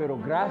 pero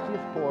gracias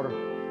por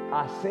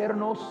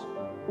hacernos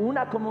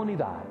una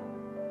comunidad,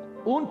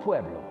 un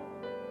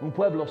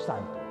pueblo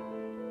santo,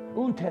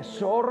 un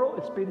tesoro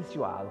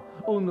espiritual,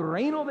 un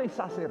reino de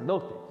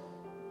sacerdotes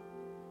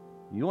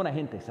y una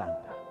gente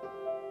santa.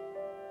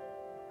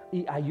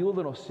 Y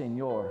ayúdanos,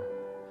 Señor,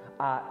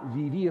 a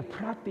vivir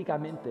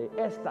prácticamente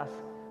estas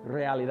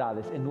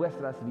realidades en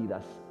nuestras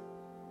vidas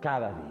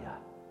cada día.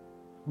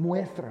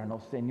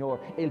 Muéstranos, Señor,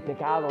 el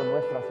pecado en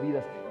nuestras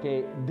vidas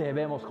que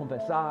debemos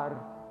confesar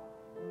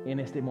en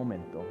este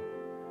momento.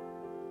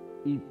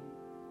 Y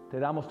te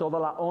damos toda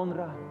la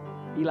honra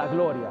y la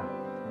gloria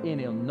en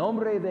el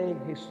nombre de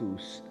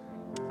Jesús.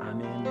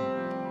 Amén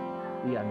y amén.